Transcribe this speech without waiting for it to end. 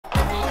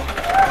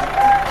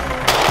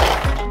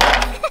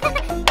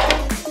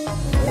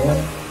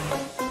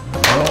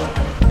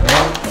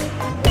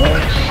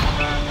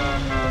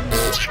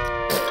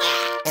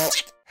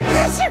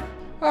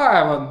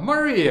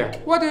Maria,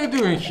 what are you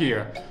doing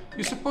here?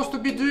 You're supposed to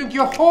be doing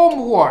your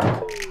homework.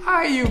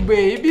 Are you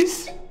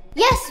babies?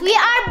 Yes, we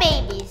are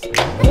babies.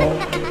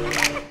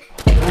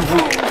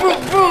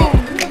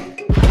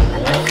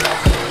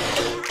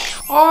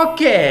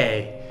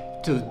 Okay.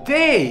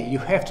 Today you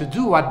have to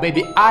do what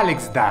baby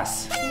Alex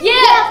does.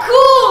 Yeah,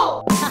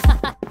 cool!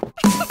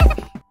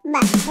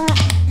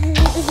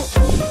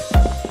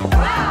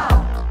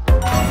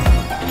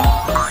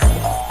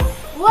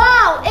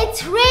 Wow,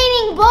 it's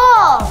raining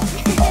balls!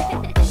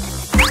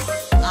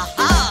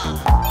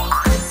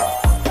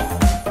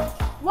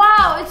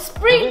 Wow, it's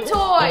spring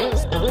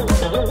toys!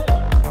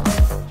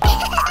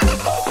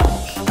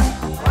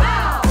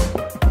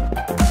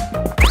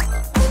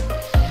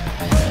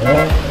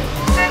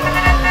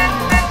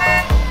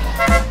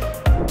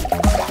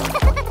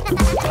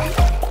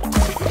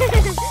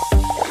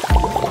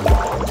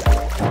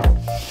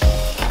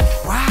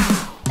 Wow!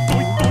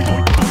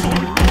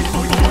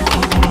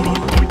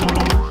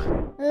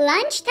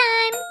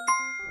 Lunchtime.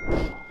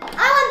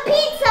 I want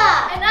pizza!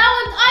 And I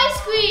want ice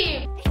cream!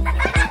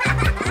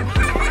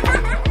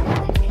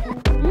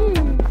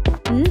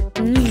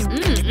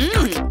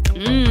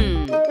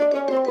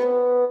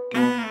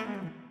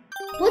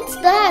 What's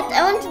that? I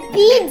want a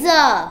pizza!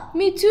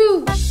 Me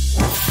too!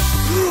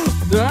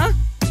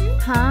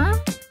 Huh?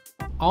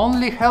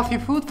 Only healthy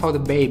food for the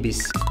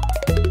babies.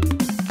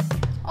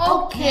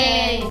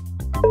 Okay.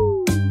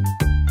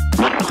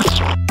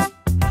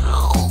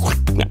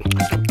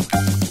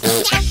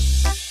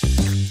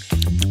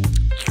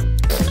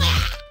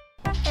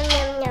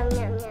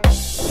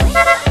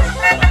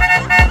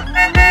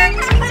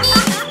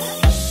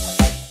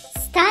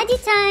 Study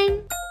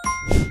time.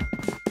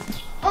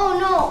 Oh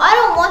no, I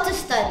don't want to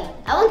study.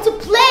 I want to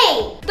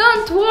play.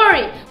 Don't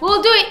worry,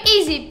 we'll do it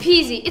easy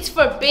peasy. It's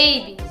for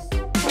babies.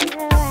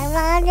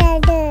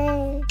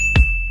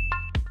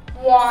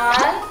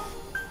 1,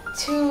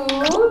 2,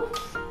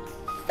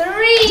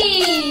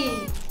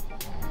 3.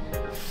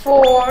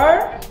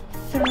 4,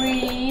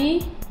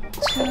 3,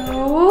 2,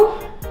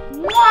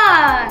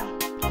 1.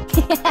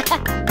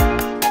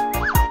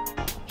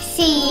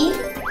 C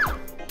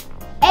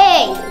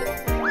A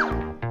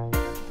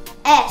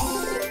S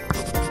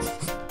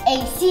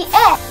A C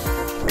S.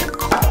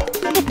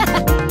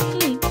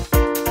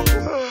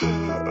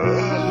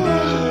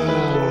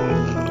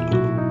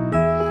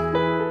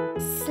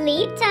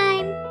 Sleep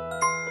time.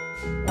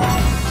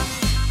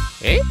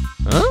 Eh?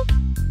 Huh?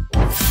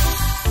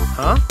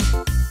 Huh?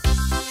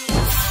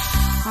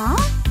 Huh?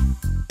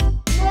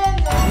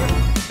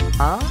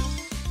 Huh?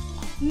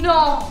 No,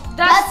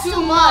 that's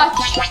too much.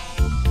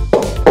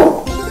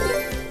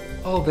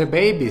 All the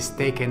babies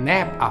take a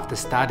nap after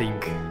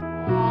studying.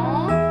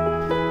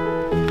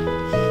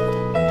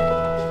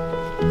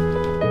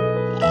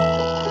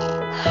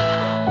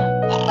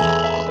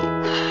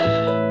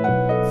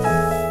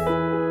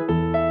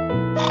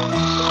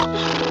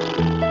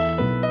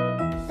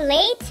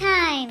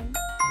 Playtime.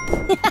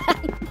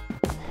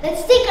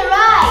 Let's take a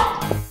ride.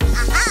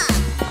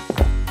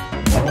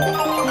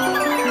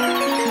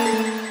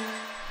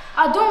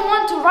 I don't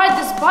want to ride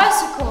this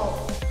bicycle.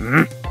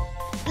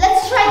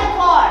 Let's try the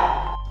car.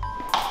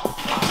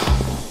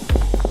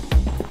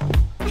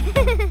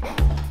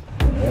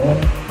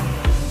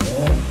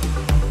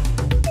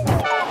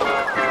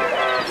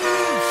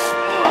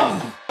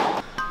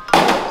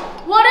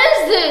 What is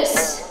this?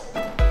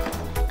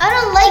 I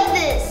don't like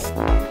this.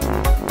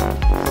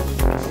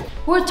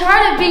 We're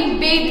tired of being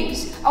babies.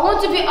 I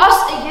want to be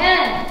us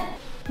again.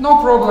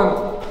 No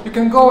problem. You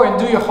can go and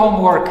do your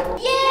homework.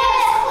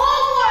 Yes,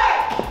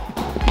 homework.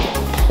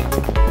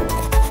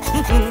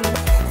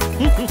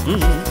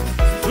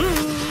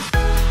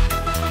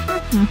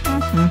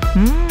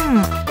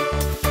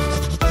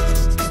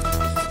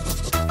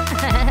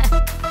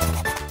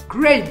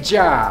 Great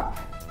job.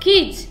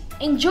 Kids,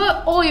 enjoy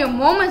all your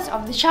moments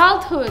of the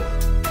childhood.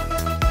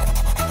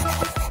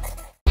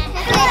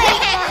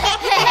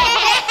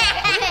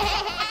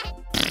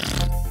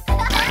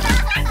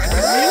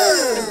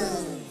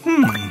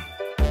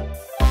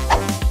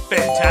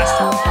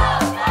 Fantastic.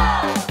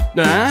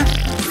 Huh?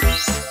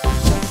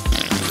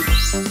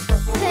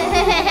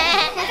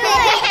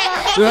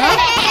 Huh?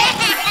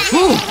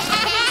 Ooh.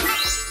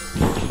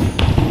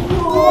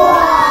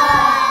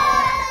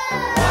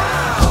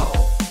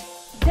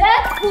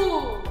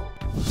 Deadpool.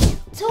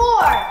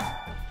 Thor.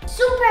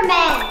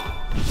 Superman.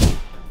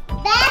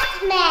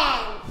 Batman.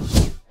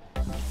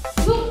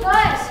 Look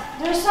guys,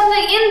 there's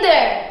something in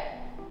there.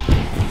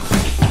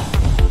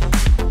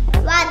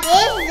 What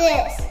is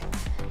this?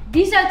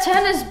 These are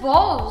tennis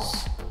balls.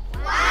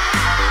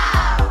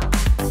 Wow!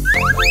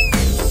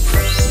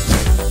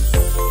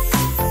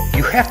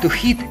 You have to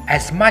hit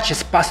as much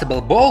as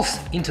possible balls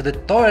into the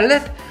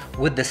toilet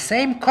with the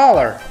same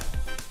color.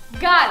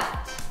 Got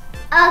it.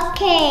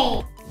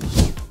 Okay.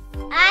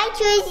 I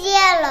choose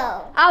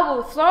yellow. I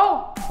will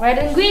throw red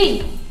and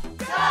green.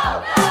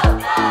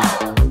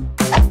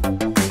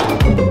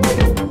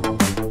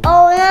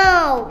 Oh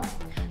no!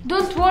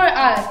 Don't worry,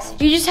 Alex.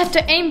 You just have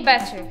to aim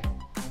better.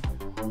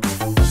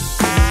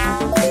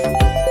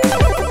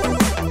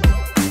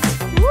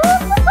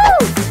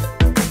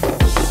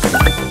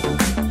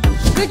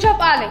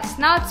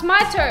 now it's my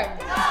turn.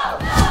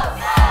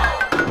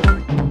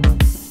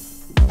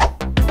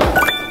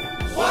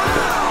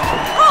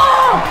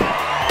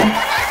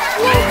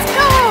 Let's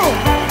go!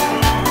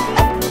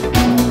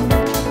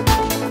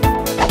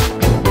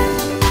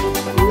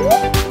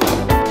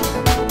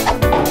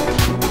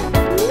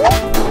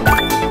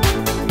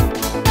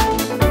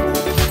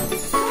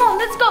 Come on,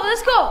 let's go,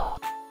 let's go.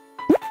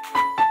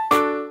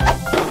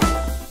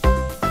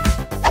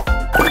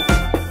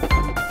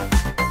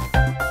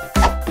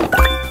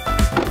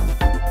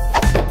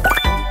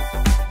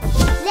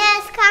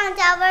 Let's count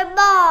our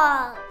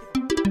balls.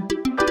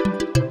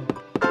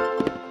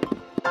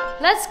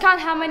 Let's count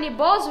how many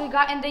balls we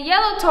got in the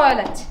yellow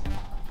toilet.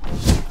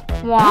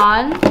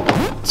 1,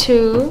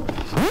 2,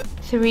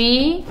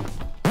 3,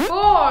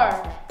 4.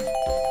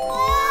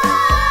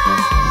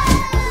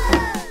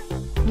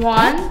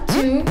 1,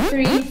 2,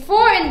 3,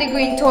 4 in the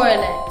green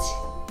toilet.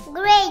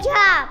 Great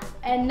job.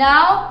 And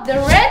now the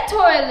red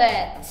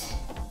toilet.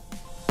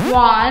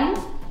 1,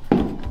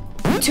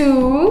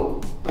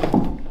 2,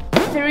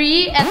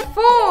 3, and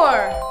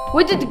 4.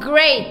 We did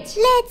great.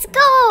 Let's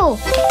go!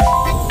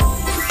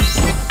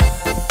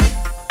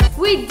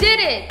 We did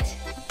it.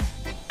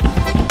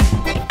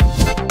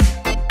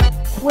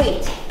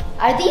 Wait,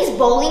 are these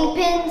bowling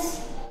pins?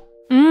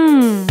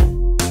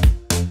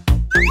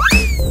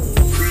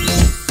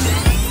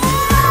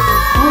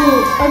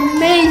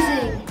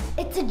 Amazing!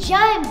 It's a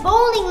giant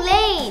bowling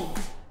lane.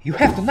 You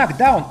have to knock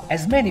down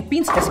as many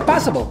pins as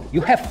possible.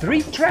 You have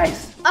 3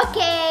 tries.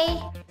 Okay.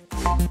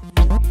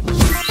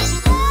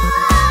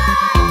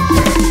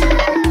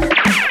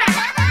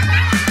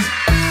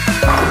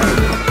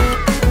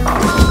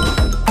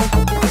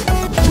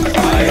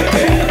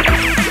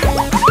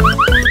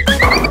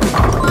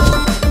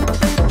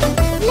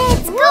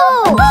 Let's go!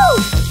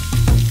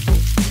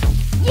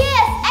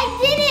 Yes, I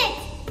did it!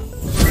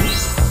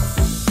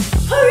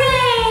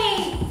 Hooray!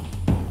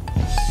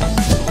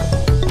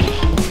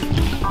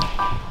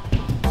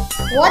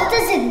 What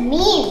does it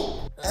mean?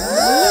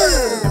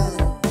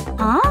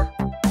 Huh?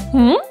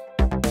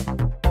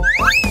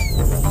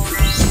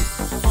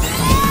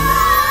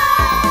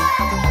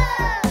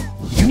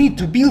 You need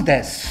to build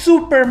a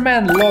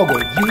Superman logo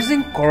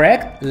using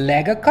correct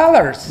Lego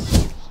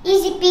colors.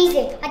 Easy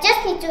peasy. I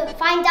just need to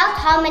find out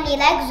how many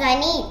legs I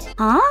need.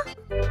 Huh?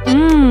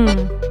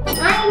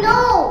 I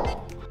know!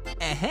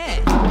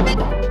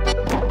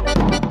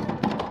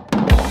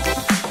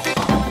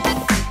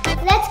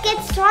 Let's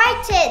get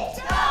started.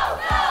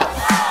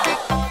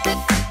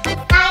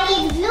 I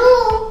need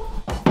glue.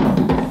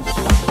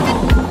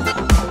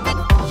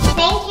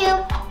 Thank you.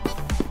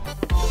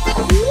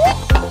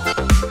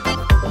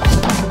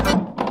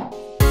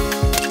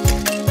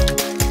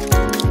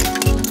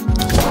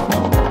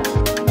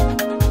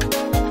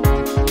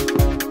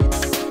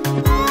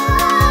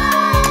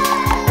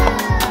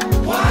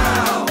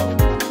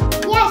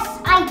 Yes,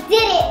 I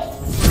did it.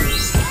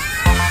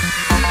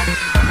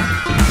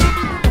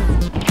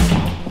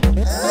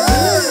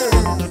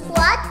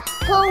 What?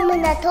 Home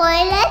in the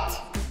toilet?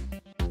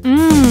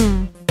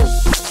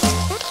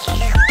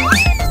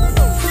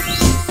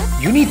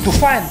 You need to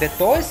find the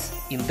toys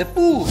in the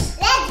pools.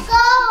 Let's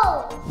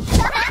go!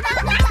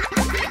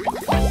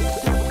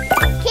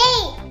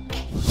 Cake.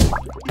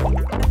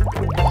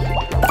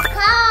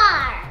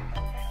 Car.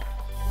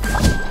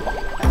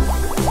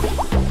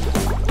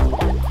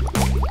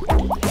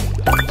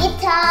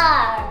 Guitar.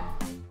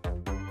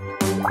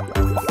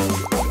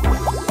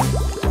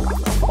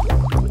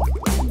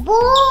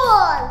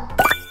 Ball.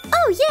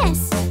 Oh, yes!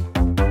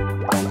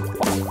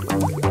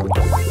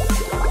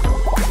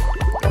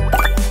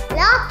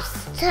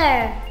 Lobster.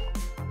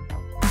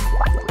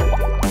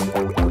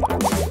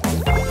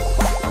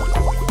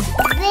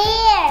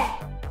 Bear.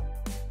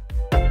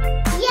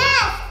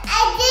 Yes,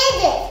 I did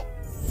it.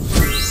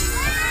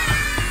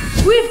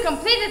 We've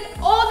completed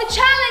all the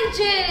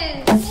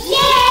challenges.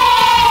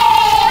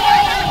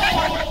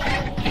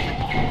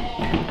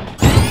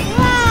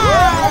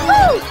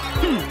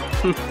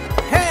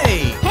 Hey!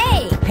 Hey!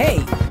 Hey!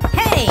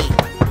 Hey!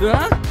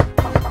 Huh?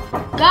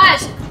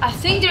 Guys, I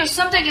think there's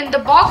something in the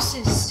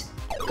boxes.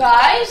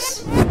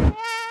 Guys?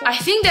 I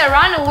think they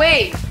ran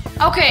away.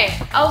 Okay,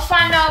 I'll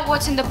find out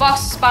what's in the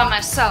boxes by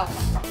myself.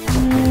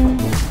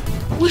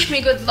 Wish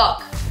me good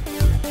luck.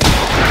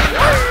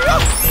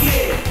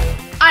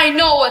 I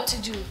know what to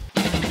do.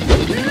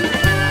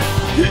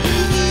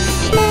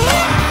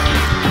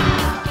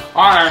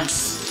 I'm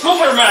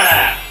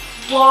Superman!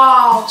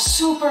 Wow,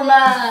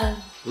 Superman.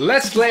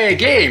 Let's play a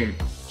game!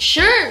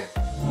 Sure.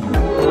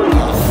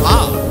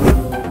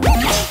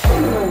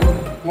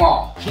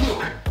 Wow,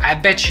 look! I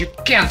bet you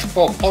can't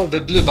pop all the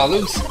blue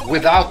balloons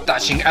without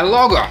touching a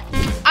logo.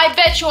 I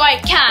bet you I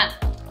can.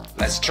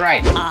 Let's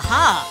try.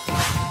 Aha!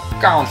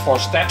 Count 4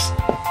 steps.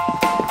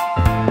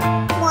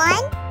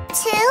 1,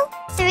 2,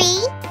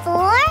 3,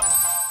 4.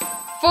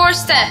 4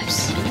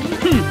 steps.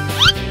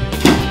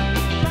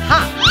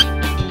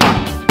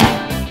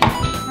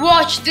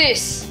 Watch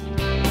this.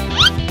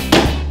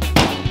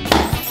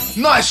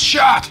 Nice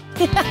shot!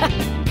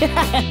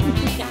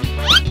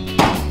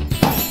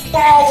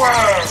 Power!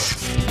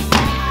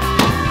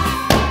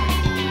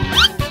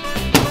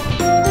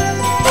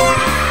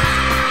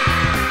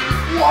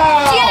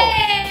 Wow!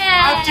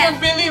 Yeah! I can't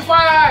believe my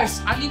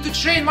eyes! I need to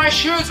change my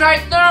shoes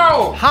right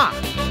now! Ha!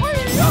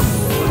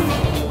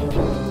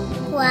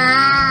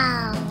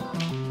 Wow.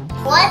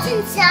 What's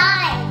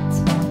inside?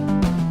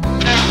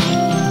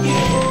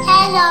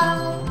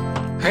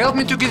 Hello. Help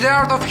me to get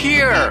out of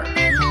here!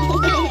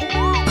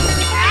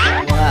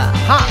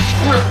 Ha!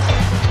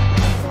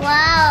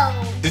 Wow.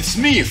 It's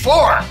me,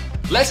 4!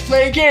 Let's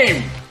play a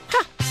game!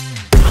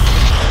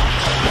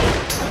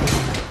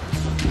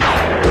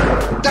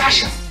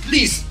 Dasha,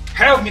 please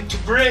help me to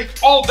break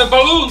all the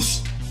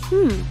balloons!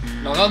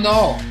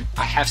 No.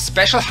 I have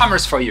special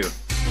hammers for you.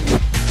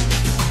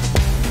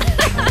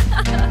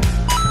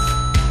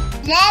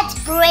 Let's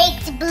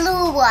break the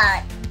blue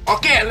one.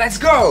 Okay, let's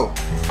go!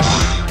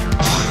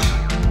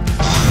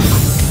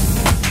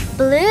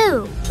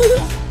 Blue.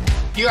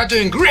 You are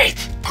doing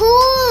great!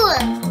 Cool.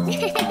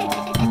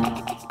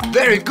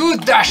 Very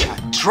good, Dasha!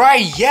 Try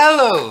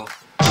yellow!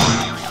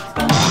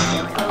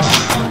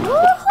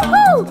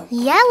 Woohoo!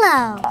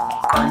 Yellow.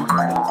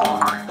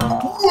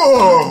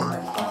 Whoa!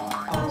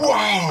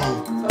 Wow!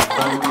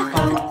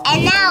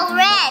 And now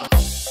red.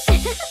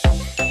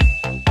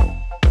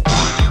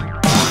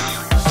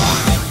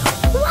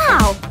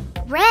 Wow.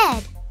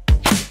 Red.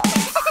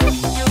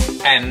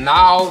 And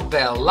now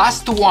the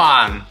last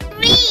one!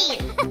 Green.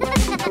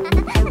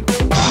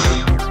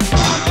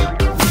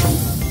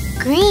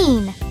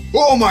 Green.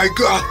 Oh my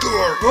god,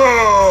 Thor!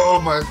 Oh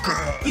my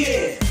god!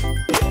 Yeah!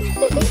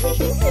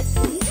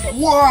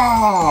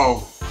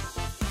 Wow!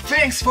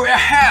 Thanks for your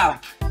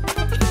help!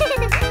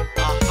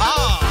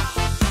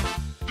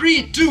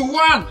 3, 2,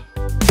 1!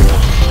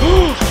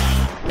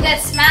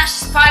 Let's smash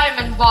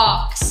Spider-Man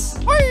box.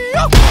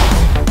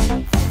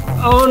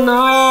 Oh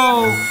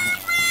no!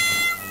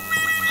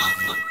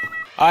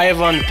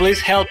 Ivan, please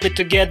help me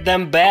to get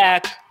them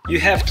back. You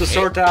have to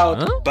sort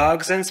out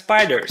bugs and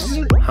spiders.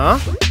 Huh?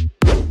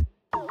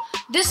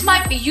 This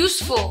might be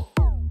useful.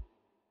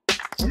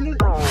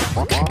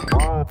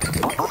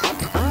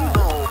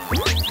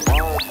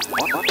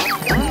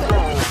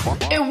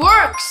 It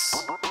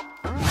works!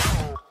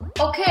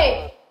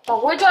 Okay,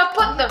 but where do I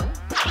put them?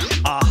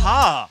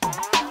 Aha!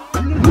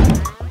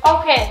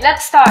 Okay,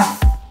 let's start.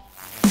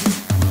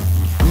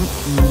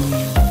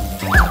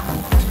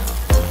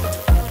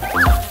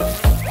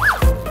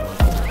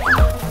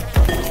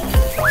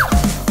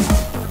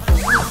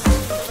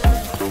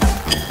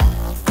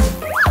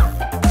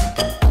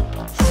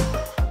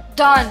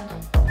 Done.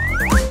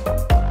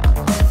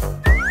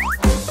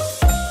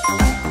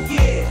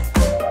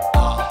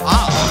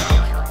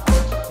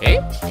 Eh?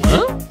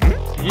 Huh?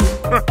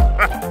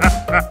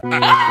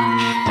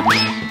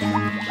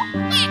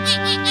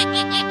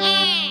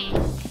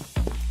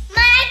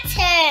 My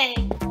turn.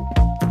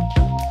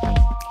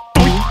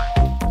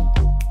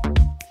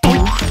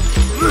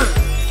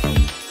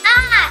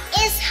 Ah,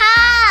 it's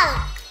Hulk.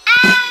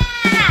 Ah!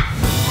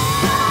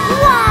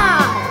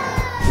 Wow!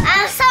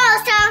 I'm so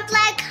strong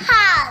like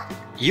Hulk.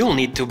 You'll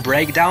need to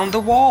break down the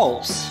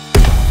walls.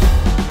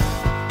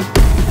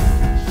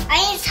 I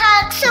need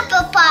Hulk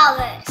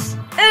superpowers.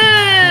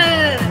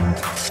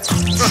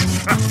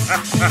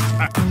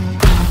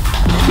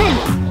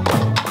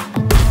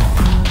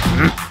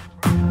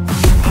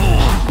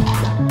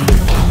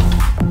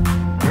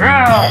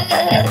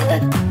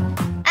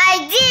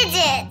 I did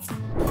it!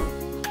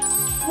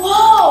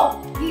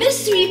 Whoa!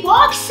 Mystery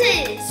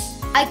boxes!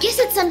 I guess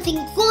it's something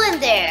cool in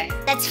there.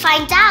 Let's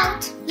find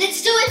out.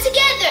 Let's do it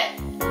together.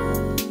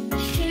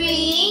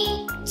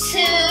 3, 2,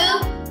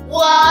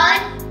 1.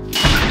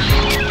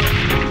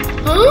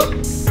 Huh?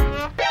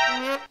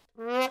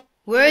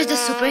 Where is the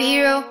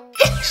superhero?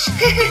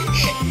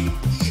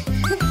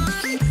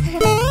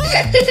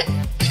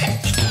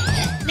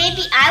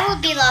 Maybe I will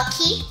be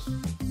lucky.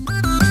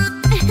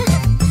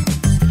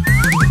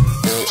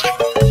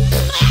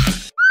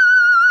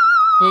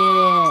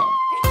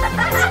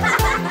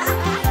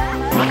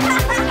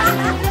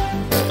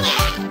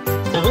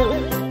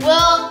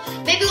 Well,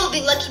 maybe we'll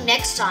be lucky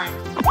next time.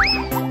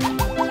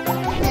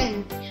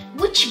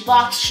 Which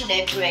box should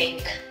I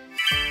break?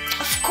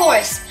 Of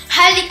course,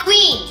 Harley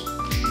Quinn.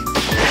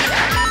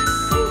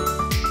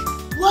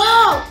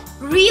 Wow,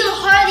 real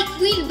Harley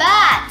Quinn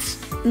bats.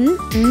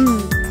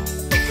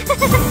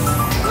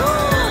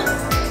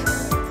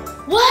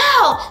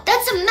 Wow,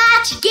 that's a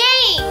match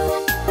game.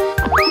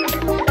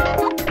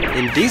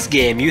 In this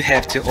game, you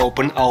have to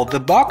open all the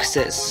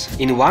boxes.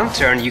 In one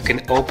turn, you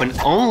can open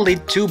only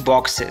 2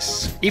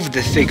 boxes. If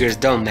the figures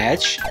don't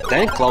match,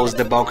 then close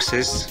the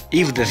boxes.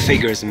 If the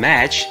figures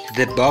match,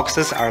 the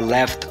boxes are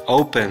left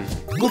open.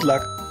 Good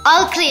luck!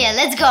 All clear,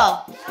 let's go.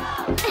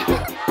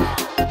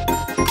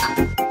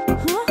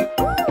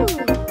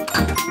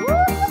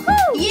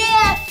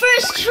 Yeah,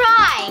 first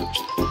try.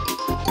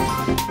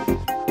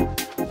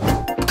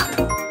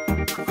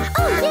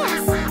 Oh,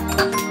 yes.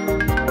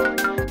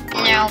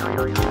 No.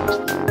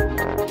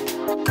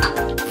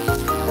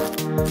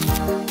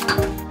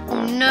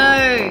 Oh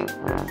no.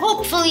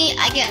 Hopefully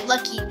I get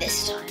lucky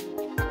this time.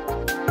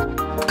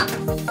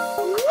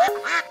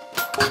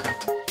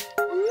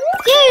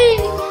 Yay!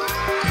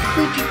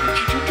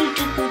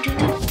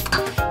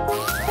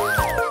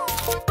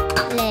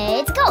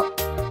 Let's go.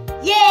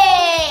 Yay!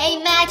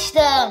 I matched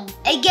them!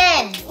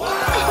 Again!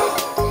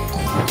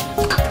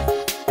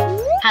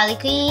 Harley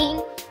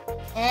Quinn.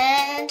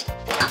 And...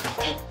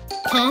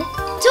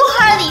 Two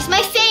Harleys,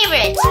 my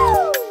favorite!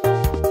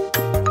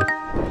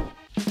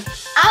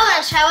 I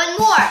wanna try one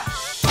more!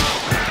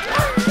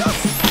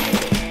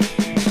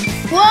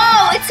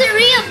 Whoa! It's a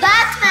real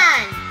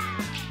Batman!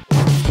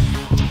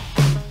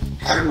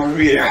 Hey,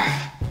 Maria,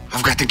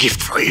 I've got a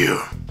gift for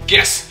you.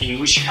 Guess in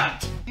which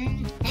hand?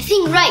 I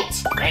think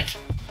right. Right.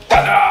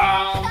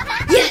 Ta-da!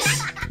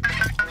 Yes!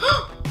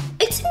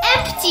 It's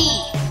empty!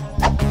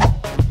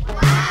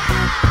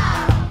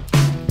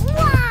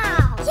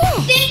 Wow. Yes.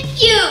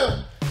 Thank you!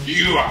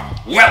 You are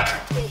welcome.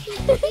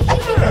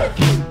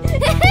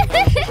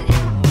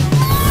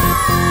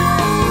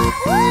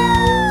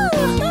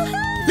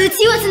 Let's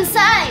see what's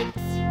inside.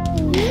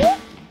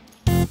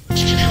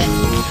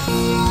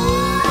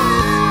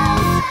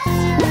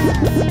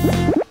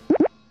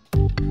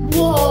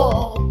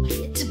 Whoa!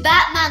 It's a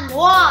Batman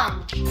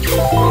wand.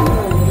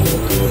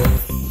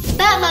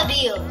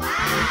 Batmobile.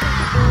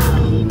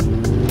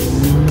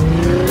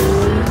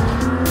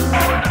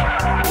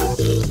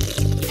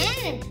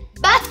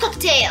 Bat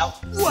cocktail.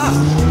 Wow.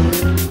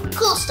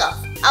 Cool stuff.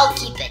 I'll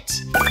keep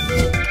it.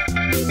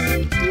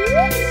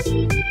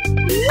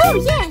 Oh,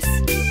 yes.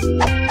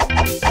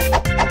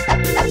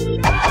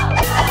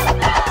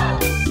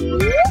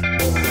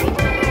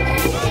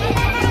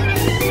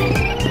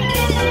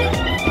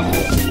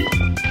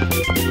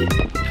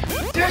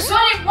 There's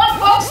only one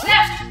box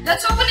left.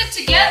 Let's open it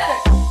together.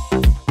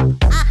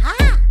 Aha.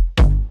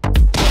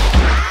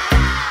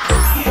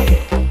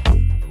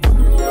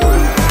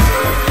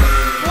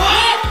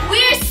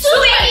 We're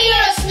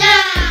superheroes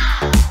now!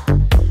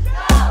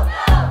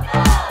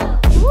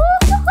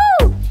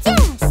 Woo-hoo-hoo.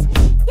 Yes.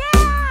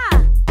 Yeah.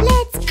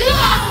 Let's go.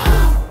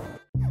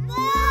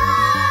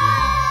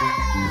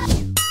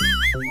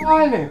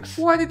 Alex,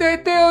 what did I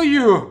tell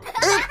you?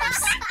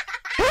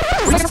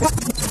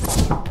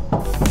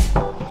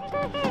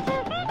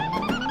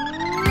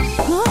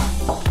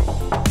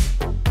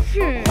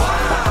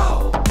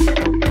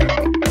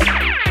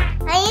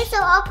 I need to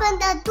open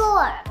the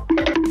door.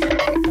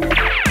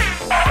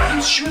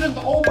 You shouldn't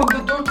open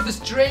the door to the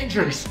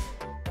strangers.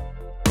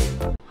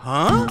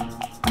 Huh?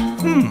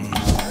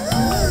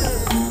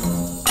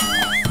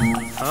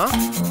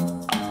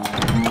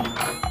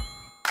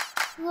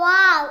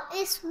 Wow,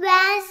 it's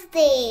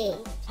Wednesday.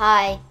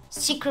 Hi,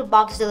 secret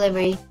box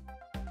delivery.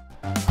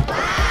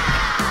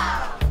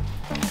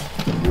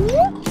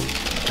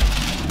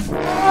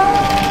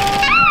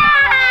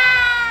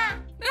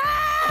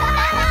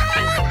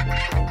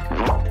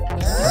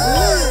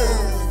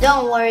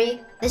 Don't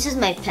worry, this is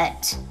my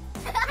pet.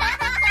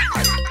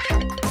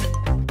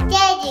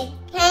 Daddy,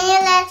 can you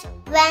let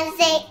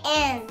Wednesday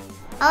in?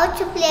 I want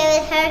to play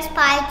with her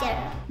spider.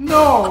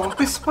 No,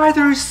 the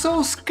spider is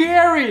so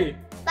scary.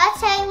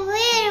 But I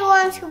really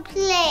want to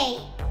play.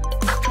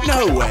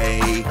 No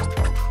way.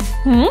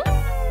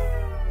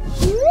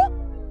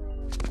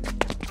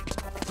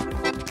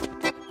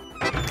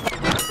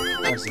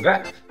 What's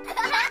that?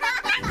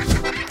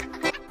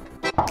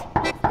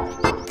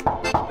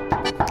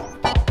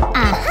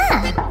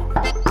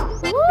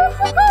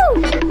 Woo-hoo-hoo.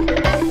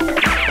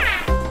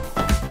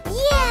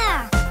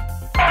 Yeah.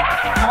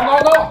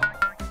 No.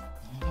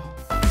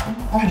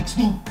 Alex,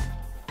 no.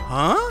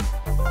 Huh?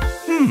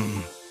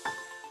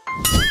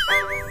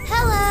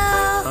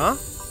 Hello.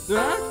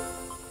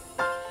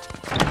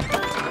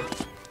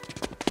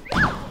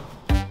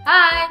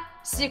 Hi,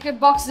 secret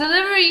box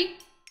delivery.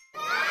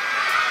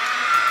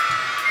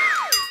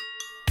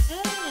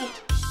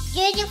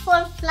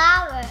 Beautiful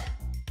flower.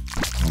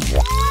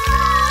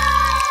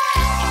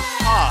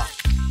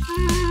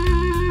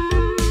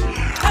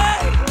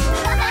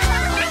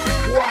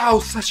 Wow,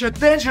 such a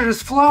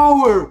dangerous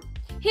flower.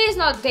 He's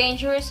not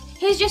dangerous.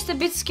 He's just a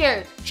bit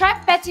scared. Try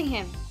petting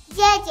him.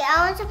 Daddy,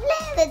 I want to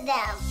play with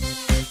them.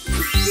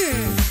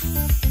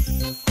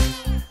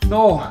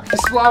 No,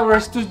 this flower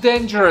is too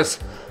dangerous.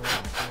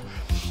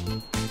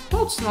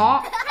 No, it's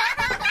not.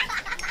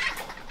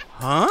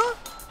 Huh?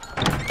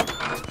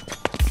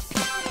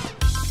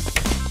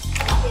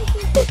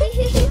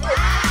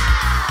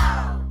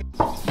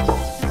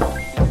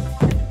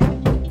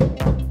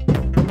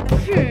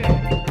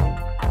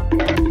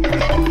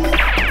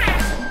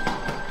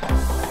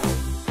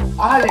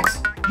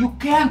 Alex, you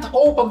can't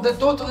open the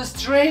door to the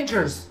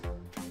strangers.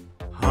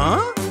 Huh?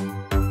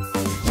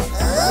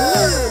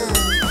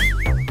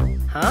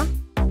 Huh?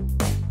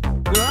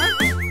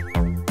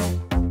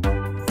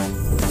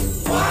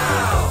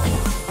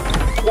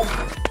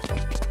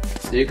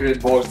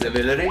 Secret box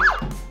delivery?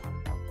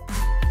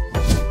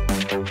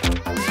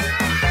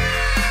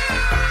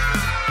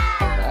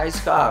 Nice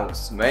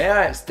house. May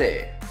I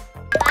stay?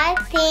 I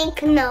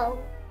think no.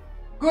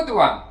 Good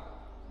one.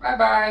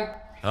 Bye-bye.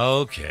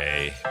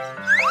 Okay.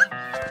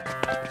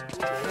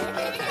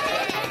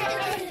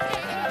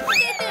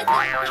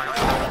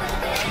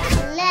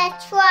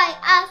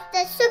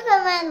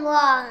 and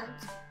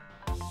wands.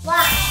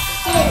 1,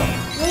 2,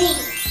 3,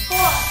 4,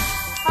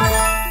 5.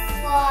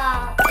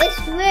 Wow, it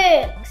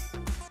works.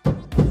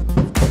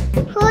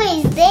 Who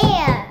is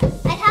there?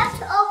 I have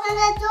to open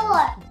the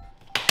door.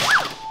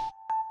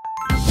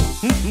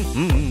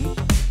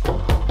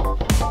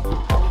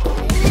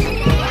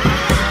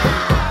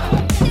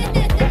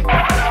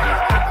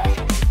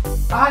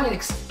 Alex,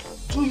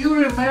 do you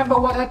remember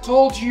what I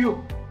told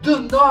you?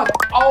 Do not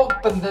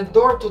open the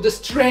door to the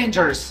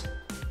strangers.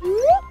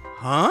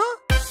 Huh?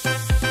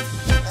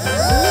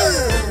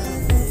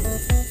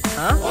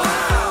 Huh?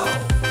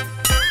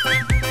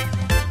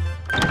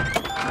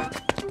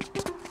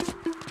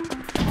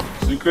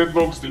 Secret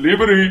box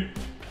delivery.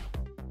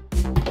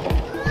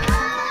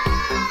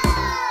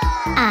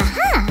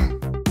 Aha!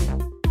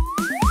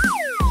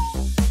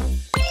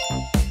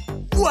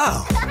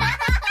 Wow!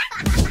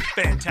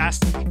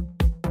 Fantastic.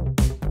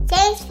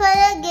 Thanks for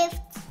the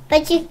gift,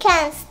 but you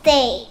can't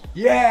stay.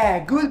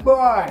 Yeah, good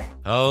boy.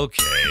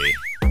 Okay.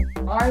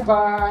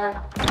 Bye-bye.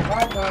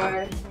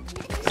 Bye-bye.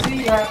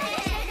 See ya.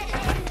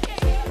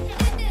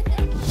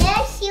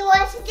 Let's see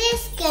what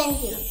this can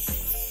do.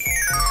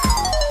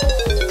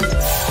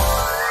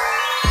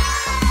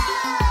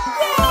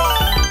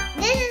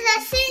 This is a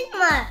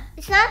cinema.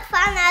 It's not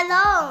fun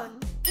alone.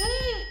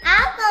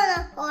 I'm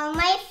gonna call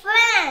my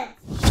friends.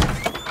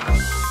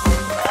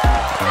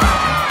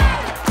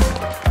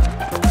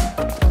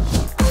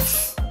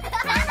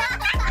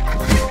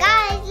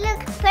 Guys,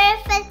 look,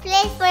 perfect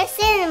place for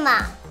cinema.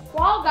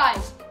 Wow,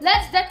 guys,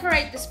 let's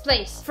decorate this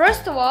place.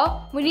 First of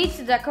all, we need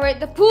to decorate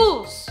the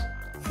pools.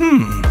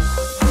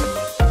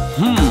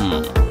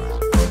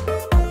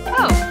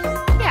 Oh,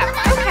 yeah,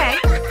 okay.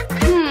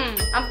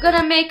 I'm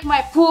gonna make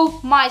my pool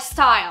my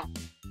style.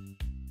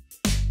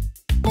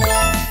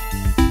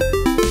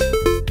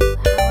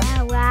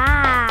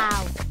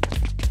 Wow.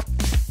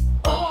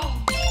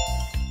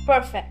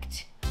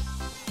 Perfect.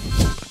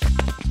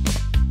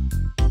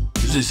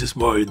 This is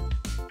mine.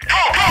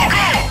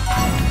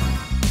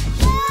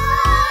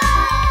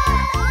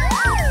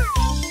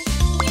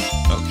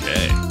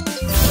 Okay.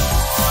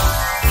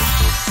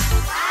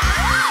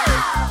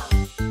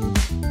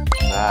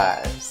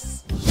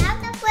 Nice. Now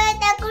to put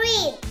the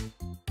green.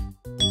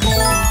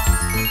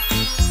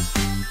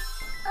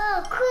 Oh,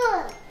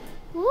 cool.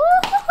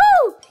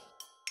 Woohoo!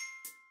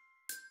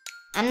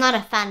 I'm not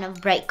a fan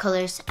of bright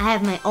colors. I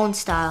have my own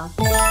style.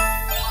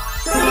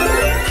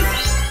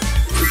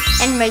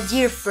 And my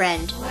dear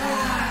friend.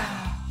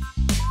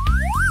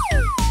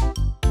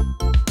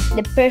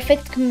 The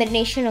perfect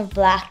combination of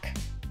black.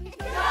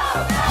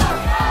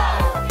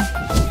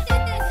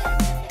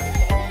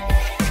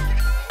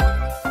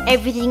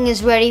 Everything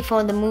is ready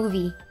for the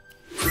movie.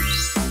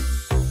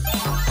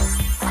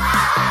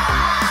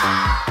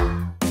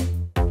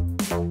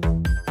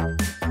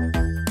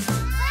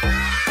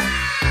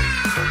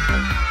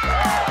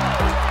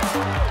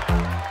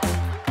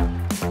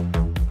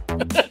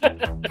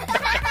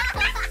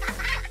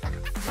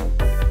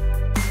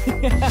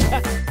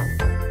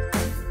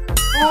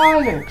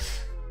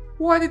 Alex,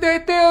 what did I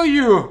tell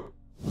you?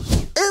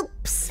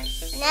 Oops.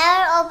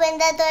 Never open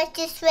the door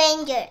to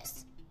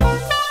strangers.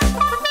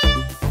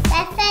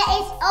 Cafe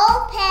is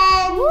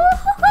open.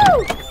 Woohoo!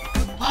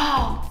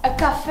 Wow, a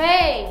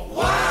cafe.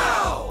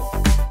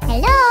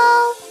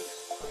 Hello.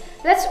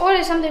 Let's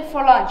order something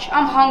for lunch.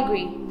 I'm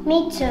hungry.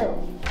 Me too.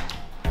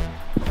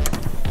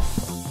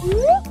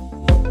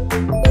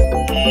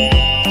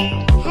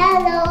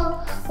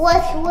 Hello.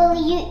 What will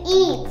you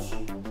eat?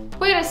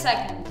 Wait a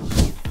second.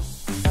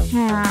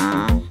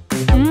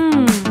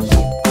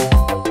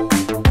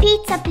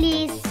 Pizza,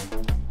 please.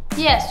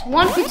 Yes,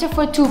 one pizza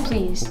for two,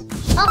 please.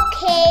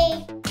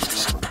 Okay.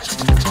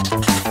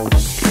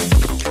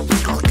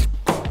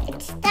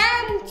 It's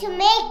time to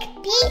make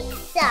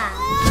pizza.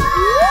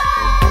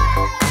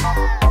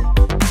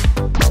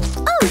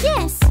 Oh,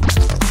 yes.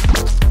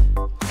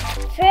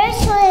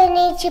 First, we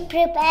need to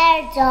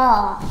prepare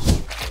dough.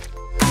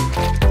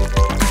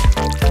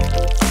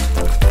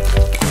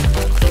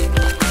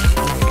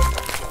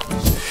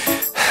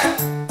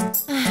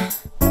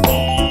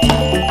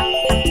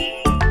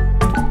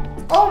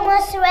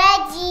 Almost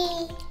ready.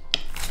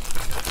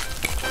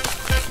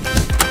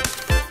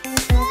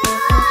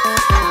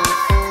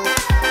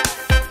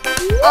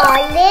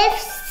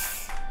 Olives.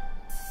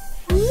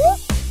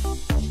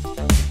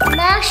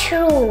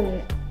 Mushroom.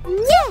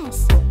 Yes.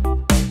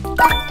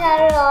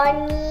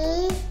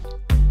 Pepperoni.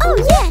 Oh,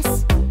 yes.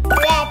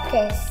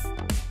 Lettuce.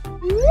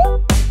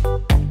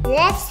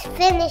 Let's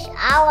finish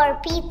our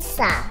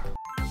pizza.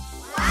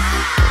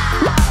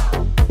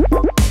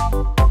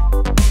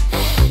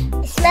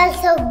 It smells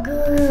so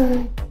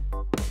good.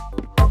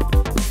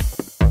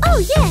 Oh,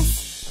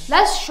 yes.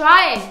 Let's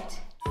try it.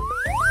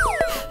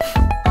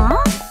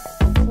 Huh?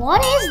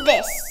 What is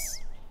this?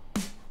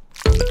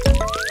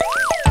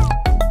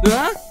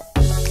 Huh?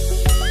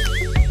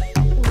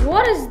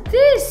 What is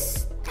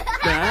this?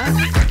 Huh?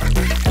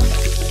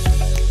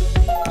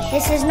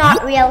 This is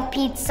not real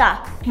pizza.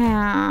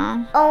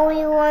 Oh,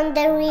 you want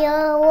the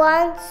real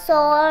one?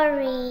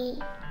 Sorry.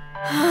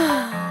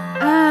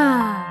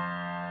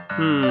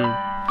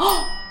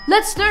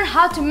 Let's learn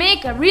how to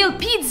make a real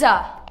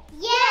pizza.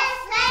 Yes,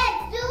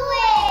 let's do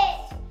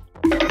it!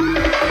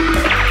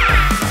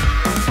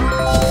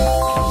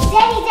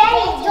 Daddy,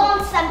 do you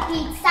want some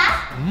pizza?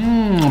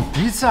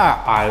 Pizza.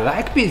 I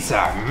like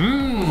pizza.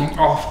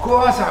 Of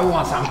course I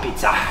want some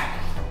pizza.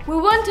 We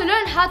want to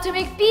learn how to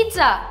make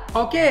pizza.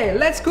 Okay,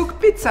 let's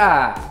cook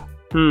pizza.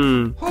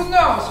 Who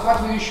knows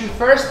what we should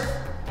first?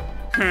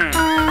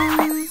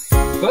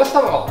 First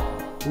of all,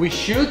 we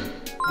should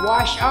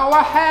wash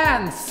our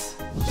hands.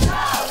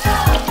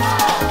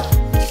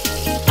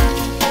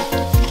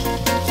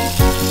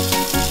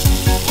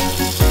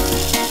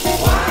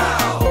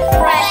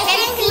 Fresh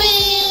and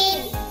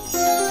clean!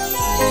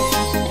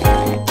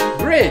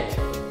 Great!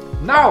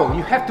 Now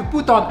you have to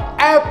put on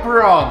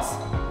aprons.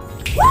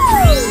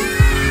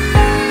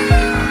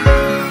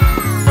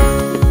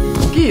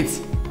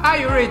 Kids, are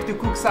you ready to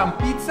cook some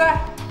pizza?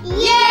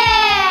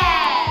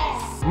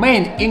 Yes!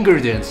 Main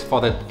ingredients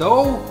for the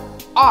dough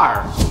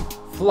are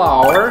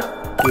flour,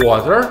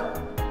 water,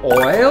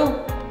 oil,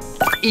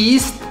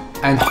 yeast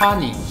and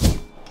honey.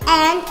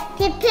 And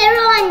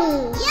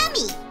pepperoni.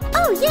 Yummy!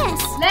 Oh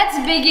yes! Let's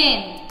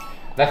begin.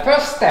 The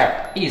first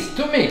step is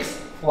to mix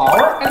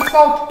flour and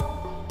salt.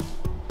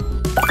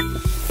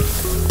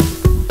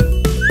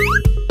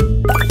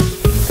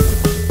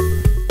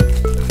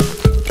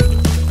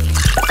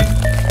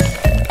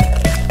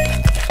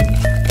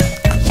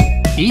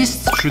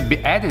 Yeast should be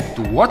added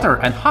to water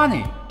and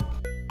honey.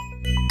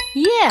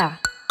 Yeah.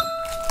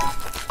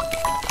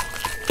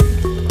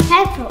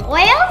 Time for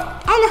oil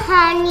and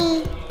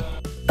honey.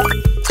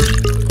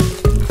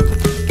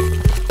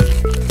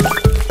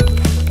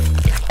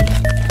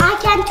 I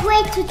can't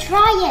wait to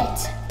try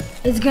it.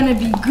 It's gonna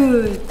be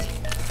good.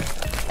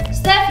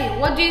 Steffi,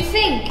 what do you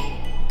think?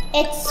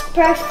 It's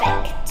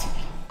perfect.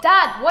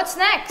 Dad, what's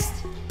next?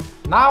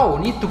 Now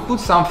we need to put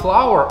some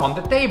flour on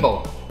the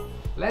table.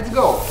 Let's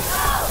go.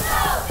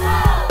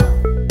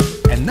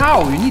 And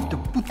now you need to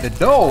put the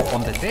dough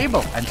on the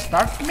table and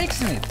start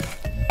mixing it.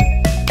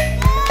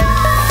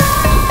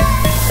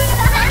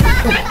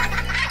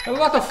 A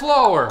lot of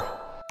flour.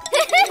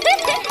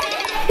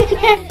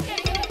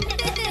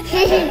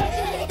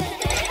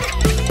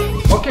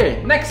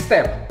 Okay, next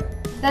step.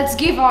 Let's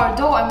give our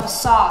dough a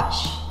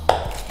massage.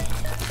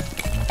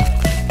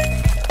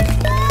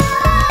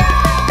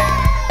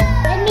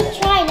 Let me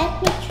try.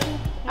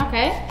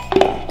 Okay.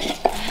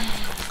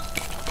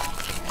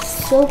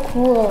 So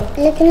cool.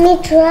 Let me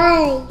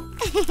try.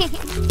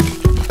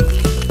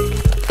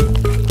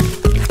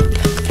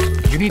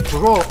 You need to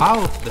roll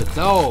out the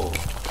dough.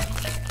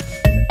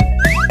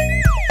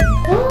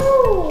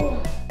 Ooh.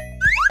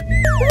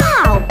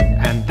 Wow.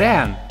 And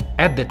then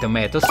add the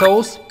tomato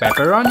sauce,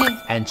 pepperoni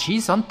and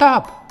cheese on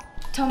top.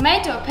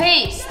 Tomato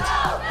paste.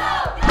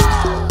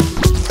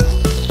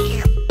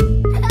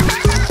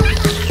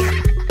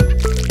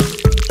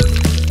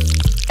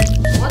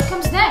 What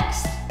comes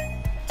next?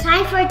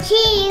 Time for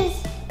cheese.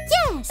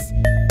 Yes.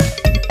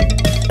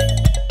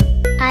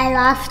 I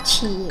love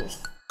cheese.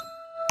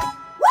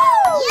 Woo!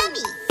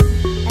 Yummy.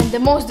 And the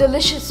most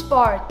delicious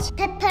part.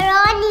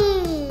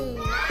 Pepperoni.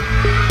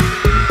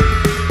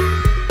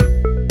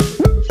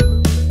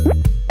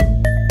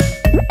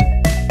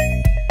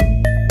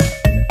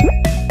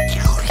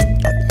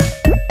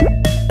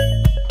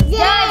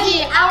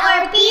 Daddy,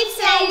 our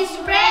pizza is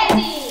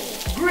ready.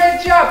 Great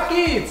job,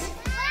 kids!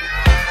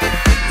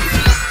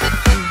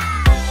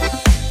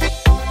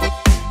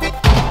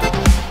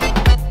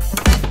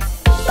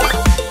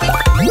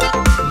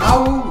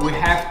 Now we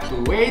have to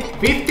wait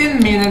 15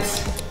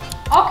 minutes.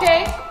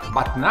 Okay.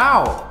 But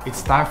now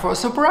it's time for a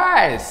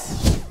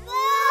surprise.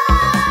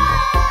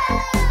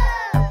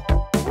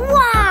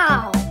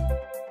 Wow.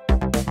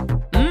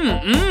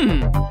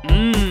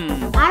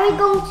 Are we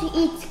going to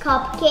eat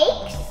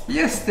cupcakes?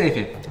 Yes,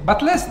 Steffi,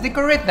 but let's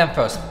decorate them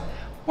first.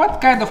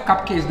 What kind of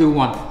cupcakes do you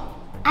want?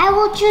 I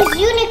will choose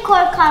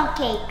unicorn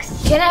cupcakes.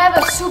 Can I have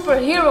a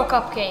superhero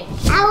cupcake?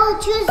 I will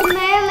choose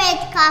mermaid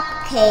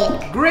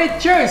cupcake. Great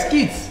choice,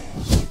 kids!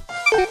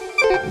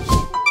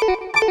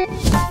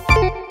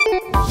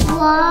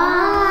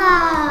 Wow!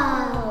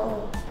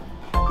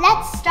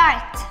 Let's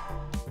start.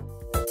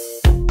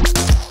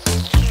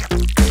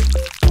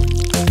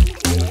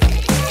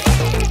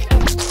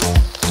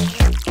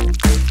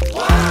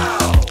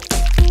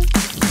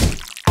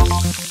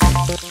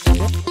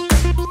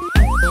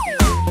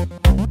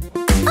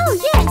 Oh,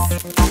 yes!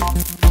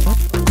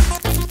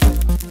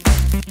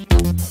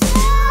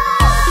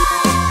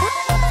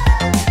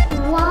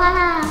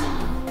 Wow!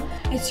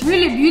 It's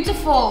really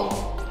beautiful.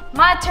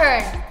 My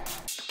turn.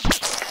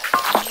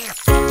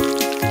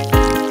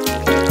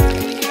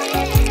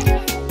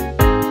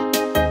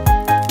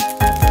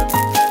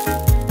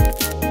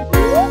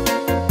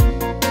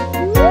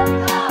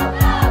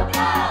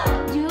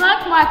 Do you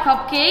like my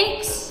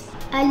cupcakes?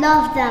 I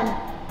love them.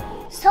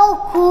 So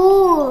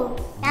cool.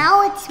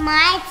 Now it's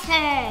my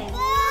turn.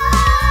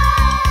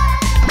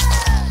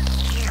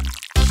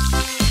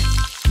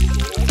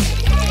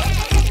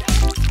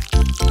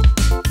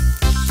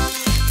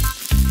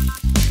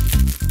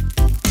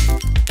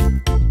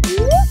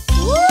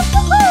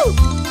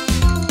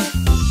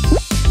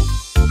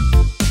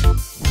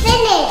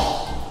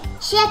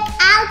 Check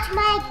out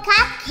my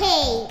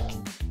cupcakes.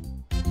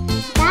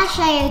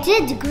 Dasha, you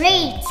did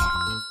great.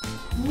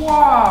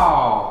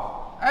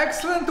 Wow!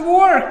 Excellent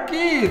work,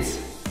 kids!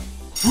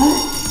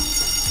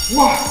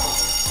 Wow!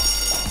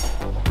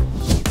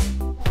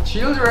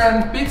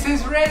 Children, pizza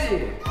is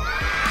ready!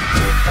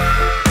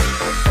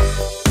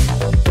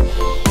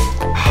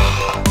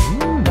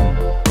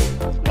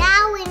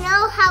 Now we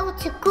know how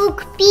to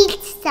cook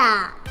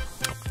pizza.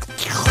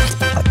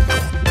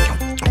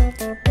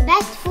 The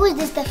best food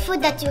is the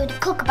food that you would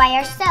cook by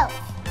yourself.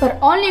 But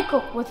only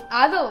cook with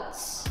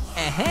adults.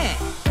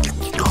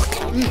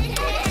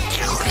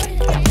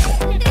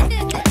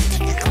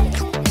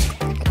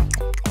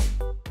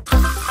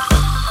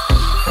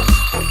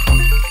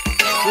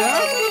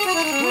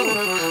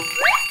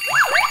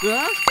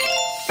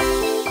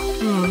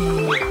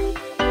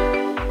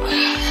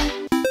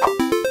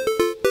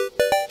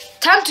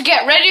 Time to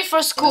get ready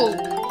for school.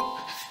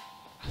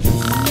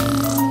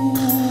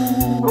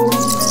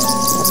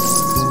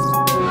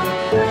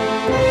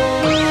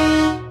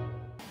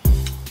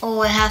 Oh,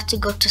 I have to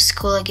go to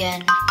school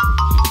again.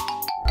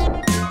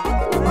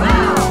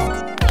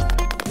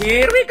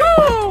 Here we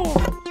go!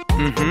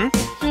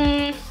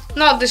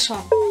 Not this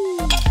one.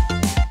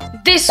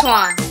 This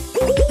one.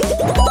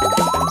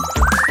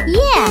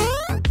 Yeah.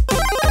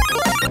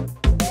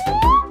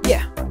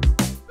 Yeah.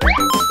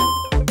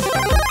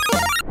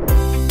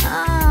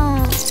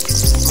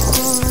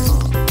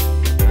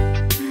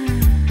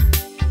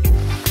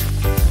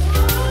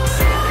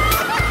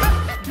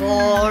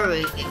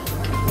 Boring.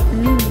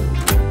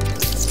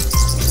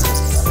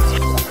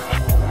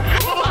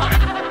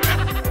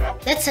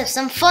 Let's have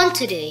some fun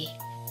today.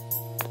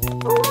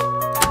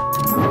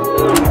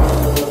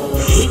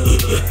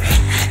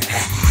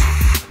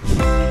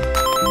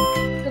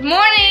 Good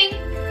morning.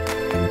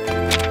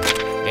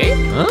 Hey,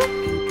 huh?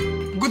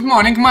 Good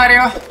morning,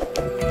 Mario!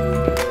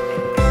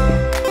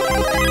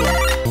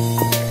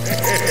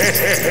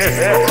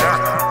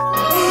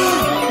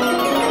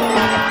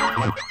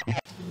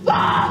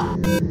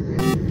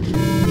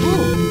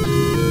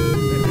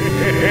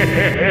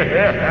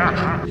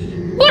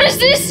 What is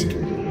this?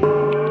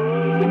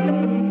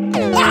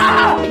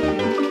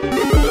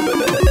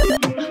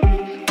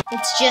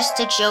 It's just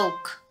a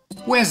joke.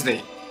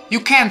 Wednesday, you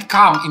can't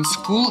come in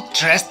school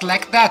dressed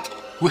like that.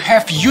 We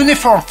have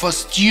uniform for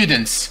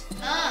students.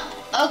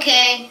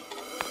 Okay.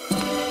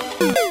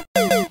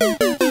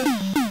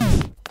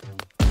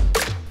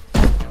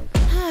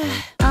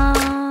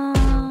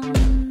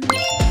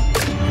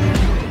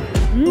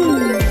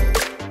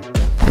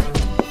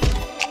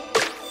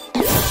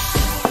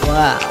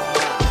 Wow.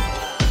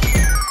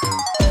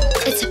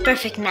 It's a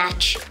perfect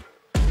match.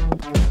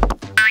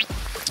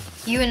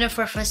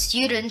 Uniform for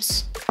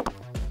students.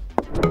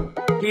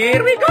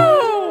 Here we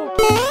go!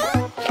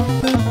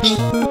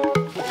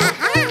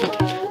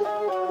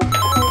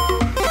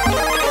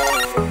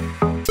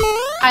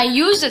 I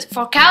use it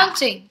for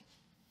counting.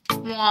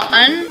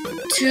 1,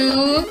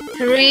 2,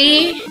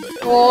 3,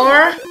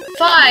 4,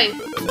 5.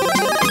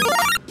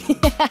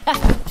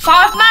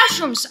 5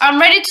 mushrooms. I'm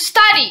ready to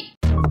study.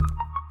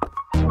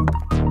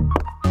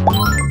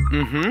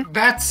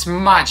 That's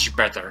much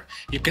better.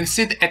 You can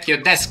sit at your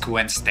desk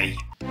Wednesday.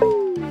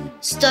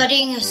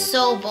 Studying is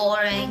so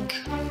boring.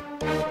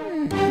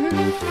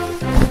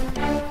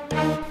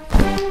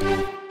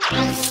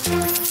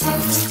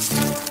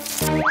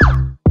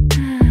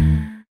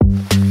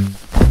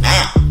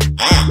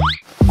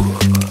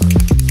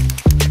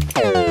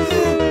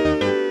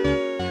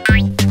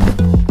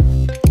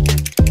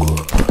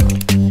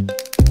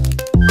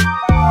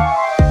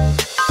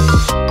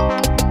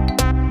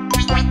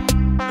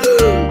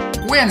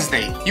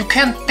 Wednesday, you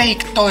can't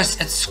take toys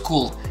at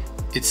school.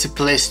 It's a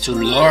place to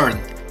learn,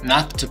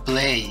 not to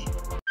play.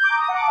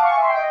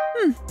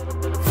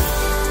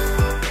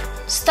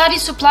 Study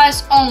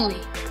supplies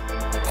only.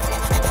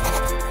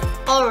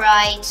 All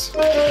right.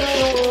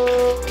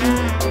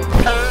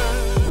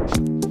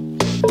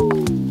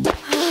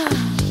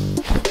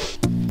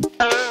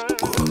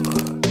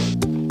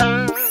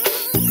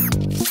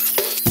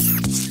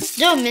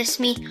 Don't miss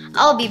me.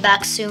 I'll be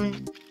back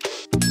soon.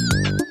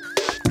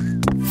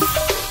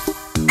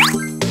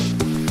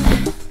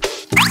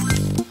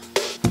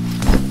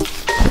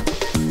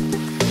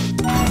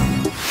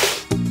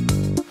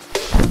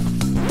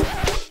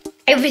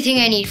 Everything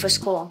I need for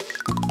school.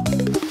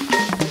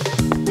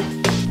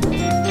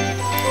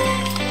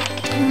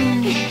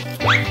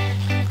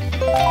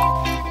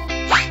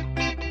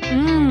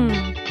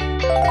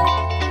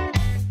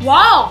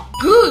 Wow,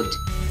 good.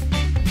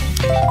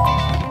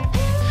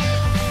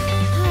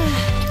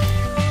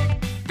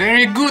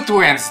 Very good,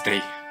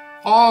 Wednesday.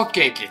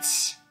 Okay,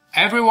 kids.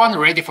 Everyone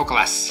ready for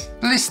class?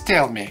 Please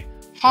tell me,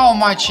 how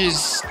much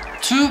is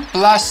 2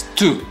 plus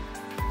 2?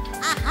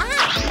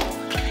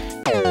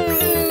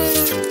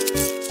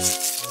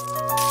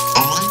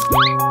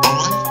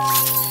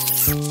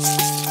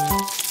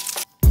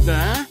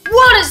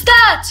 What is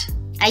that?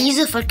 I use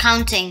it for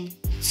counting.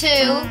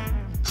 2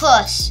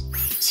 plus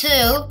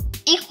 2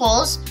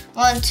 equals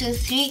 1, 2,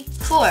 3,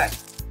 4.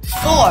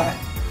 4.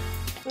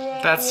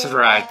 That's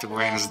right,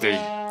 Wednesday.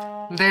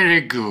 Very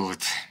good.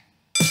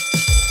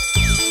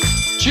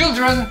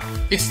 Children,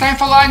 it's time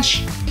for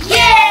lunch.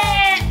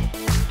 Yeah!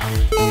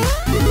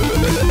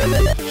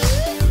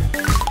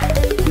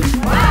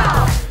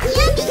 Wow!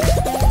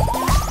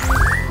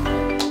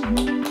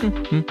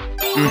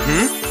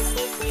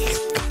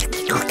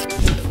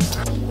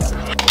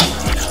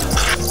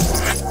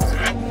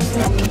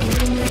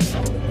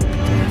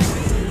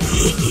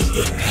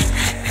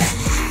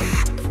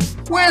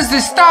 Wednesday,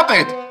 stop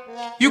it!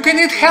 You can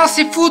eat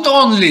healthy food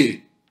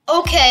only.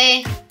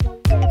 Okay.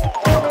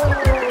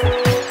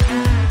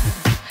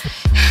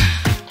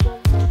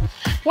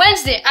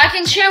 Wednesday, I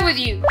can share with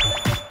you.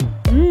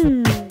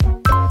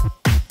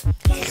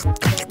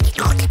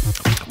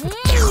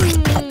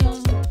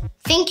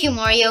 Thank you,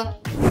 Mario.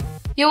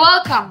 You're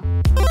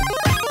welcome.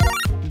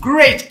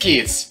 Great,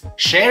 kids!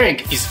 Sharing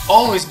is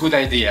always a good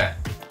idea.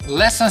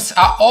 Lessons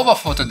are over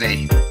for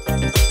today.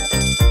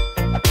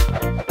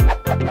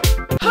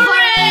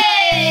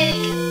 Hooray!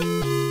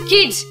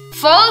 Kids,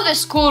 follow the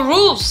school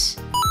rules.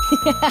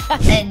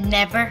 And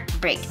never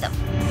break them.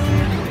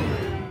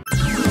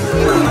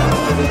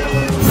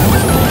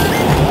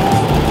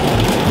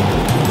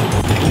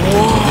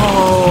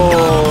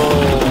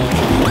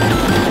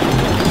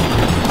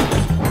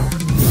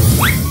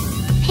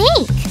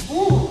 Pink.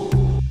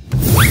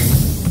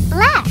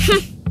 Black.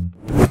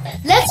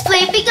 Let's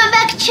play Pick a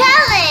Back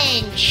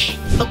Challenge!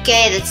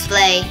 Okay, let's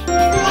play.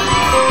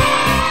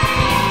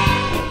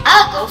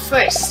 I'll go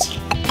first.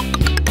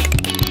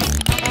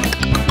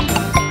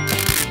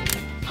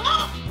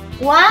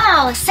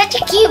 Wow, such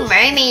a cute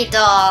mermaid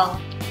doll.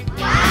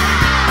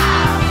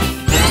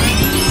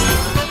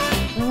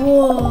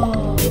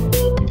 Whoa.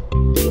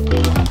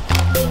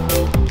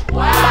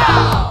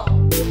 Wow.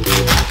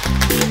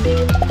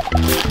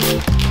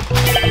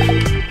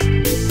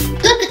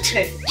 Look at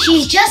her.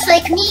 She's just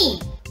like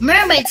me.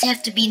 Mermaids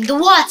have to be in the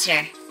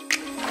water.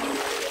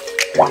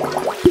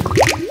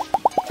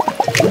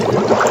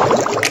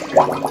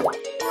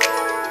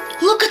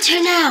 Look at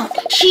her now.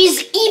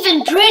 She's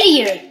even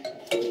prettier.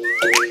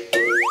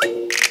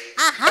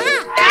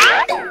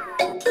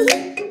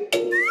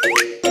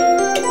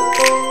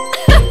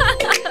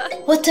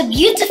 What a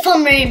beautiful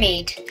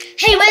mermaid.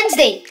 Hey,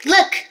 Wednesday,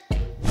 look.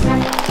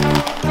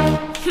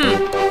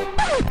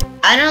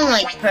 I don't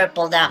like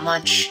purple that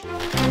much.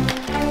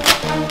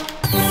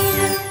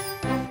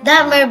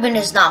 That mermaid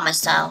is not my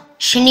style.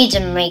 She needs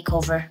a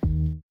makeover.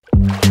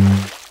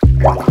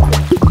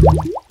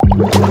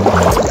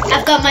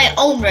 I've got my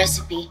own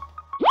recipe.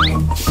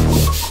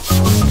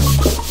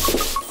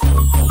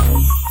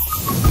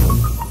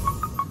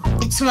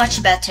 It's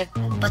much better,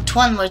 but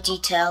one more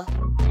detail.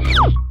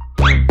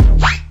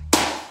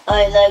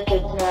 I like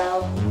it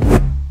now.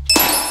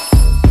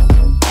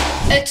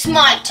 It's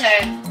my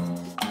turn.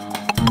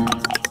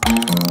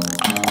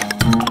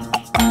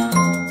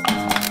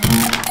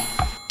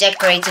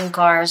 Decorating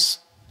cars.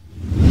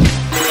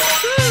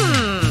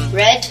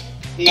 Red?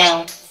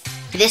 No.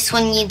 This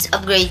one needs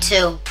upgrade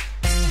too.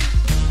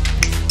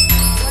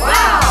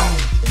 Wow!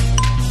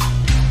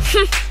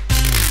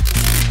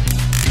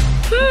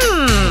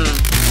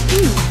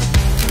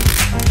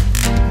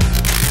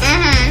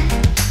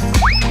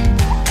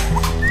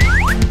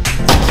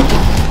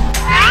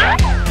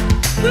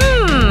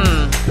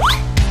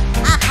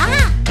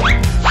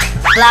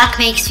 Black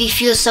makes me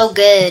feel so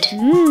good.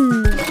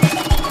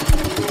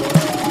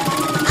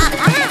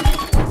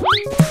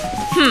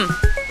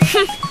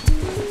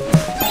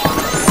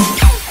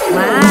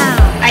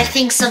 Wow. I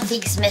think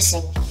something's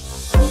missing.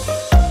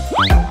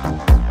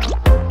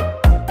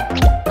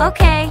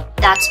 Okay.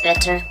 That's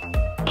better.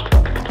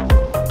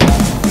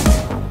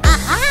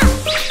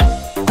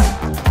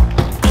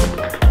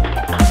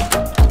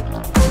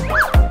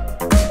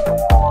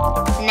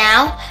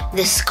 Now,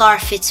 the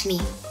scarf fits me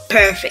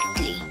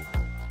perfectly.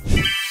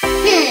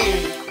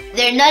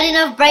 There are not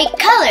enough bright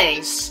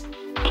colors.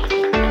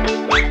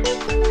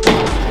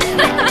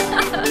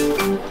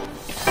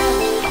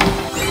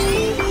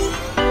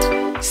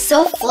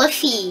 So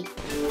fluffy.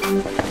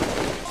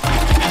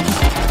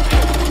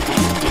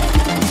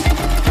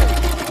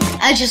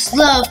 I just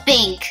love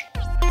pink.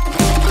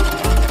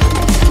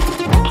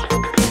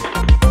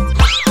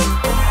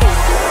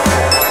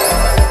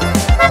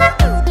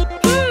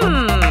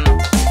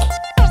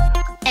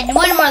 And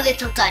one more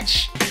little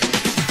touch.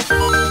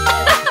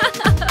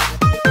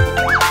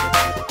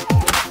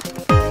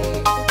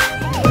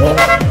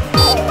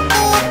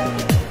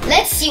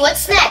 Let's see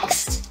what's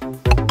next.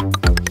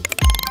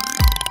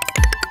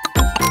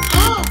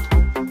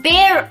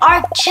 Bear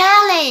Art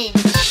Challenge.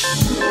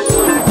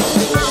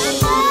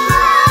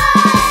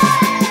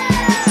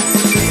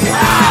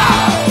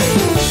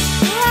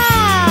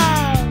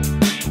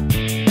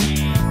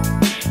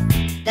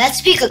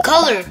 Let's pick a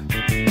color.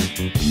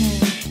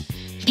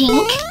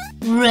 Pink,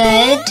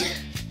 red,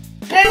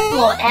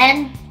 purple,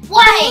 and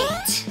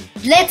white.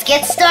 Let's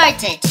get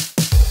started.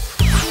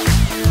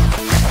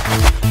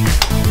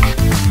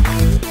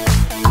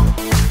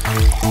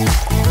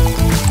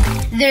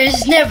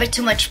 There's never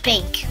too much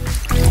pink.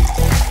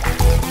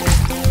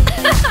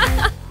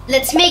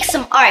 Let's make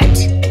some art.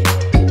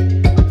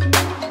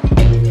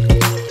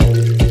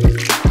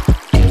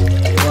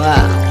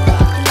 Wow.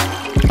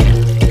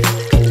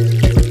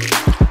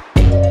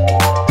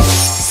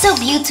 So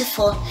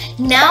beautiful.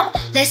 Now,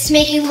 let's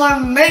make it more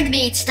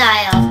mermaid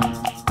style.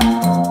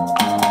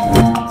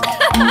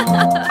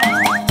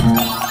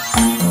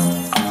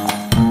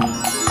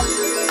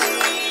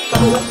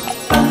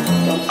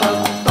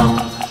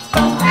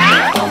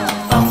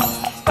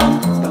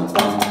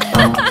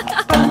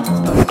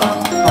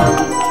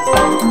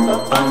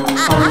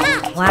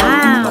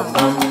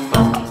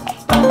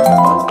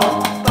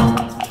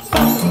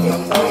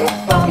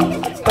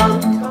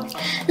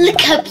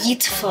 Look how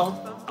beautiful.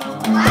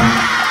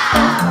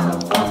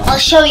 I'll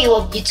show you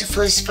what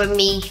beautiful is for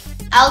me.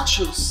 I'll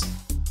choose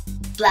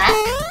black,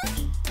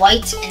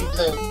 white, and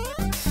blue.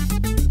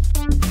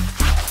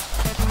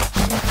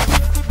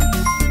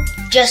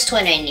 Just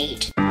what I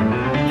need.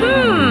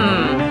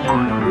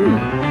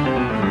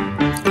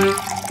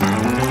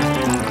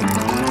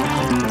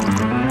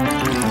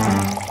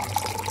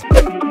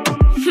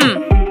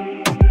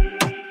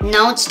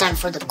 Now it's time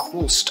for the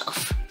cool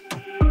stuff.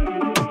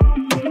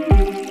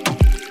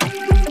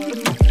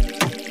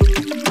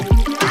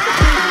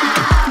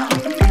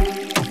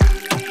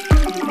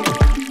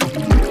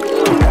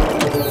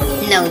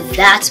 Now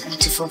that's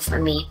beautiful for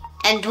me.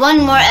 And one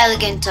more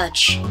elegant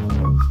touch.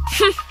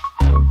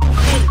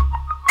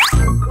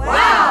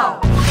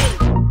 Wow!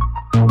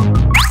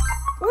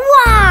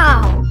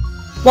 Wow!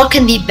 What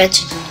can be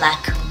better than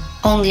black?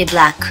 Only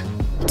black.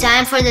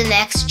 Time for the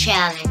next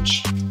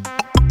challenge.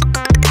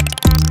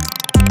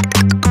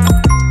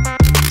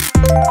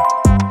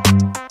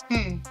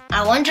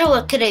 I wonder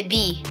what could it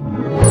be?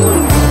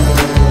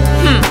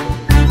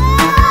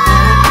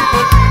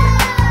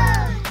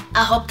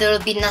 I hope there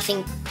will be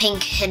nothing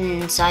pink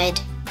hidden inside.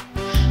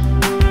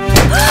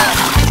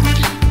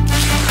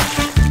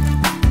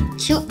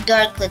 Cute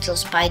dark little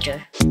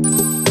spider.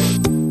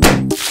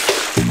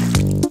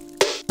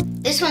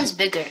 This one's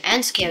bigger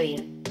and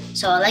scarier,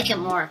 so I like it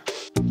more.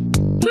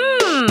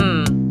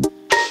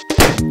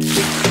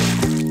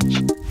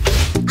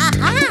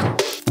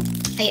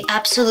 I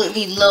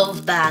absolutely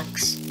love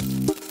bags.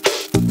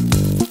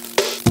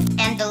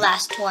 And the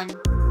last one.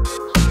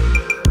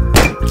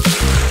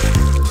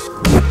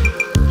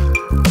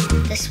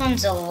 This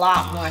one's a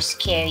lot more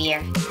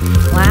scarier.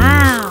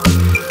 Wow!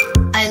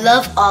 I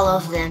love all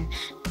of them.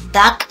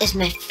 Bag is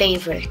my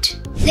favorite.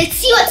 Let's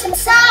see what's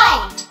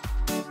inside!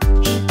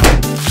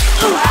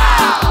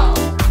 Wow!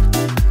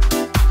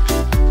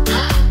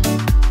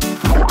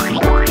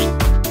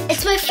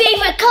 It's my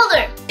favorite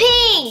color,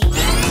 pink!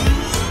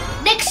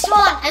 Next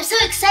one, I'm so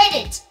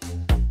excited!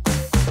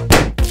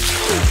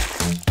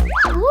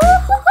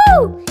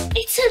 Woohoo!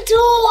 It's a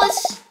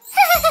dose!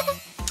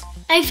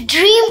 I've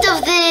dreamed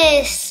of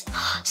this!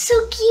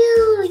 So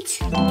cute!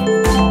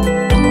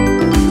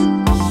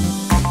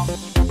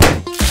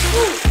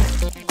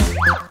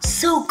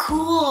 So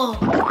cool!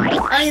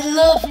 I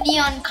love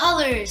neon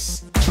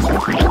colors!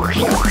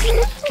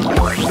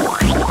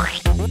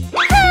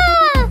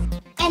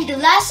 And the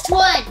last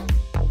one!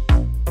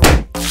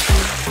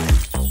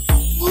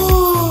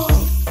 Ooh,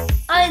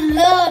 I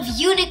love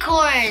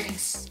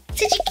unicorns!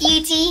 Such a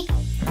cutie!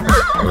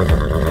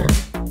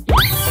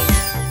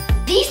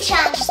 These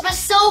challenges were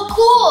so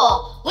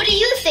cool! What do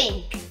you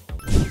think?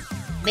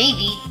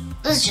 Maybe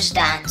let's just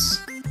dance.